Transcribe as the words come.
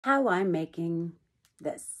how I'm making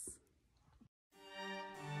this.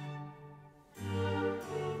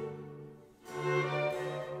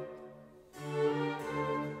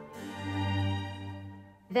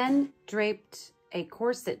 Then draped a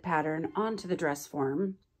corset pattern onto the dress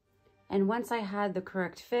form. And once I had the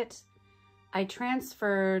correct fit, I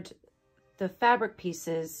transferred the fabric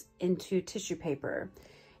pieces into tissue paper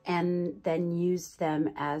and then used them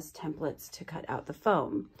as templates to cut out the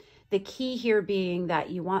foam. The key here being that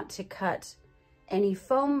you want to cut any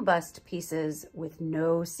foam bust pieces with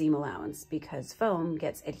no seam allowance because foam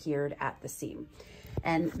gets adhered at the seam.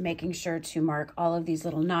 And making sure to mark all of these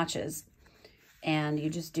little notches, and you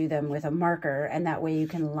just do them with a marker, and that way you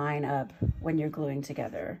can line up when you're gluing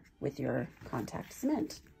together with your contact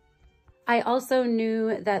cement. I also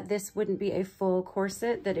knew that this wouldn't be a full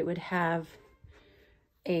corset, that it would have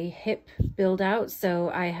a hip build out. So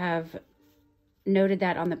I have noted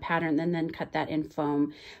that on the pattern and then cut that in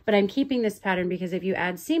foam. But I'm keeping this pattern because if you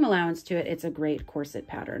add seam allowance to it, it's a great corset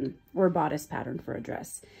pattern or bodice pattern for a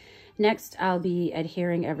dress. Next, I'll be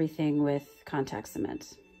adhering everything with contact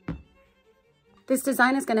cement. This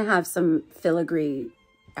design is going to have some filigree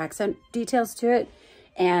accent details to it.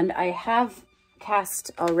 And I have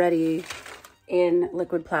cast already in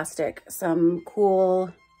liquid plastic some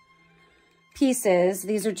cool pieces.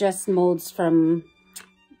 These are just molds from,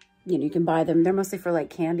 you can buy them. They're mostly for like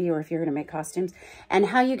candy or if you're going to make costumes. And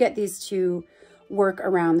how you get these to work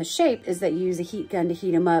around the shape is that you use a heat gun to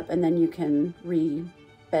heat them up, and then you can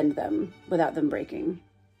re-bend them without them breaking.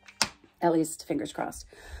 At least fingers crossed.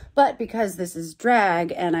 But because this is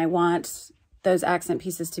drag and I want those accent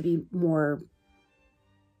pieces to be more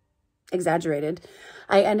exaggerated,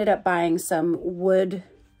 I ended up buying some wood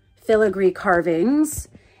filigree carvings,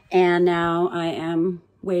 and now I am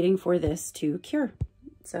waiting for this to cure.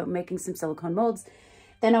 So making some silicone molds.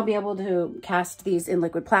 Then I'll be able to cast these in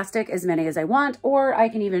liquid plastic, as many as I want, or I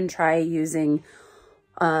can even try using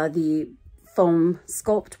the foam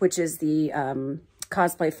sculpt, which is the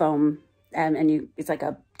cosplay foam, and it's like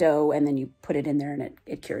a dough, and then you put it in there and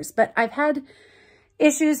it cures. But I've had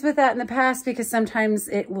issues with that in the past because sometimes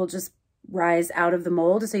it will just rise out of the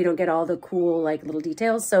mold, so you don't get all the cool like little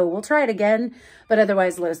details. So we'll try it again, but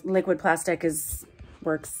otherwise liquid plastic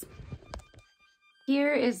works.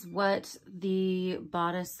 Here is what the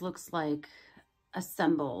bodice looks like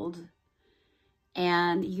assembled.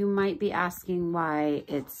 And you might be asking why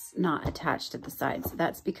it's not attached at the sides.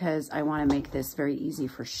 That's because I want to make this very easy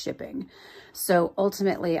for shipping. So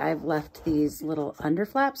ultimately I've left these little under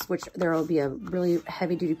flaps, which there will be a really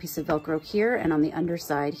heavy duty piece of Velcro here and on the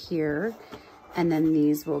underside here. And then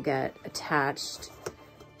these will get attached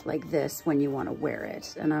like this when you want to wear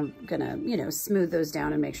it. And I'm gonna, smooth those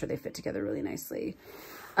down and make sure they fit together really nicely.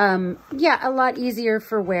 Yeah, a lot easier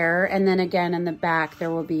for wear. And then again, in the back, there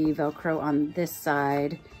will be Velcro on this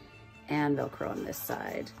side and Velcro on this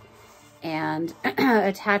side. And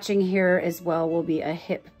attaching here as well will be a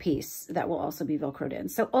hip piece that will also be Velcroed in.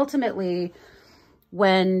 So ultimately,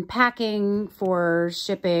 when packing for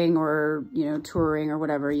shipping or, touring or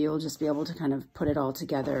whatever, you'll just be able to kind of put it all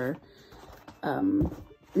together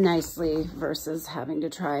nicely versus having to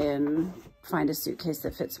try and find a suitcase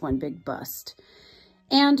that fits one big bust.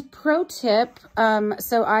 And pro tip,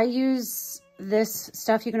 so I use this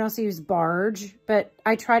stuff. You can also use Barge, but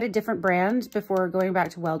I tried a different brand before going back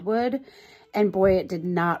to Weldwood, and boy, it did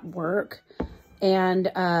not work. And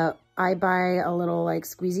I buy a little like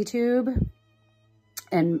squeezy tube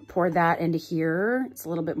and pour that into here. It's a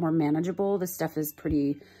little bit more manageable. This stuff is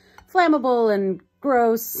pretty flammable and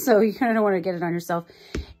gross, so you kind of don't want to get it on yourself.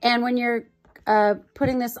 And when you're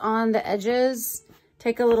putting this on the edges,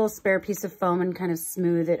 take a little spare piece of foam and kind of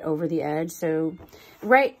smooth it over the edge. So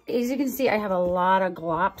right, as you can see, I have a lot of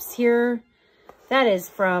glops here. That is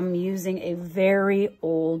from using a very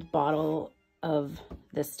old bottle of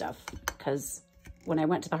this stuff, because when I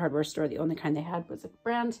went to the hardware store, the only kind they had was a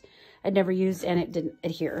brand I'd never used and it didn't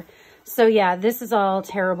adhere. So yeah, this is all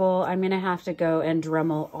terrible. I'm gonna have to go and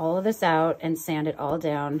Dremel all of this out and sand it all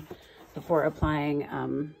down before applying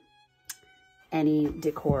any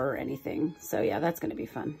decor or anything. So yeah, that's gonna be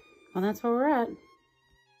fun. Well, that's where we're at.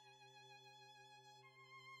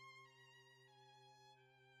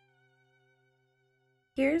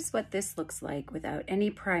 Here's what this looks like without any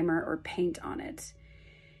primer or paint on it.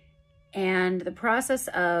 And the process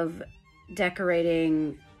of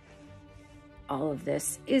decorating all of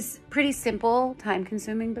this is pretty simple, time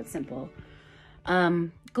consuming, but simple.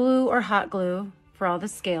 Glue or hot glue for all the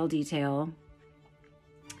scale detail.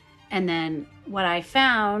 And then what I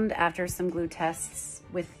found after some glue tests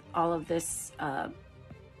with all of this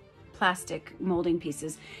plastic molding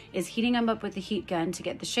pieces is heating them up with the heat gun to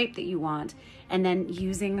get the shape that you want, and then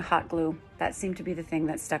using hot glue. That seemed to be the thing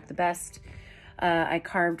that stuck the best. I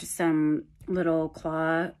carved some little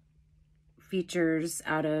claw features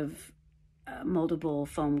out of moldable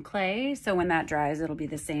foam clay, so when that dries it'll be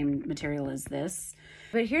the same material as this.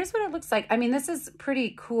 But here's what it looks like. I mean, this is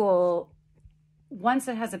pretty cool. Once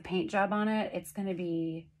it has a paint job on it, it's going to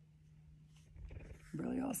be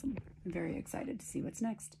really awesome. I'm very excited to see what's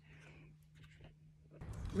next.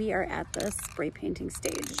 We are at the spray painting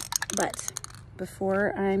stage, but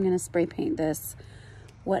before I'm going to spray paint this,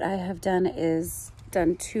 what I have done is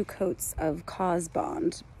done 2 coats of Cause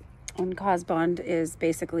Bond. And Cause Bond is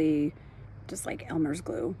basically just like Elmer's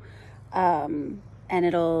glue. And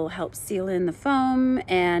it'll help seal in the foam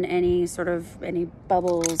and any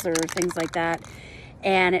bubbles or things like that.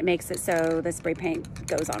 And it makes it so the spray paint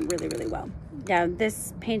goes on really, really well. Now,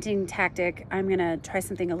 this painting tactic, I'm gonna try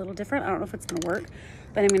something a little different. I don't know if it's gonna work,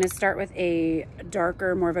 but I'm gonna start with a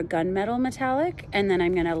darker, more of a gunmetal metallic, and then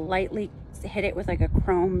I'm gonna lightly hit it with like a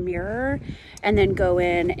chrome mirror, and then go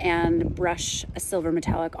in and brush a silver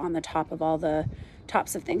metallic on the top of all the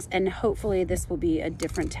tops of things. And hopefully this will be a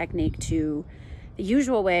different technique to the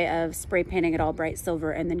usual way of spray painting it all bright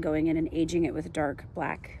silver and then going in and aging it with dark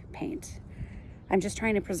black paint. I'm just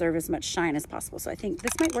trying to preserve as much shine as possible, so I think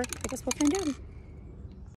this might work. I guess we'll find out.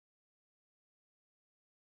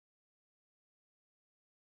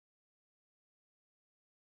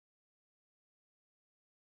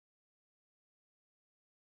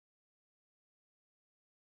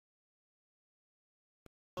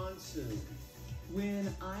 Monsoon.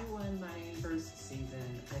 When I won my first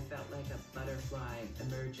season, I felt like a butterfly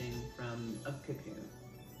emerging from a cocoon.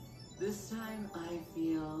 This time I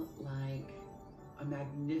feel like a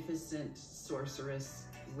magnificent sorceress,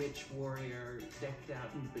 witch warrior, decked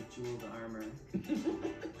out in bejeweled armor.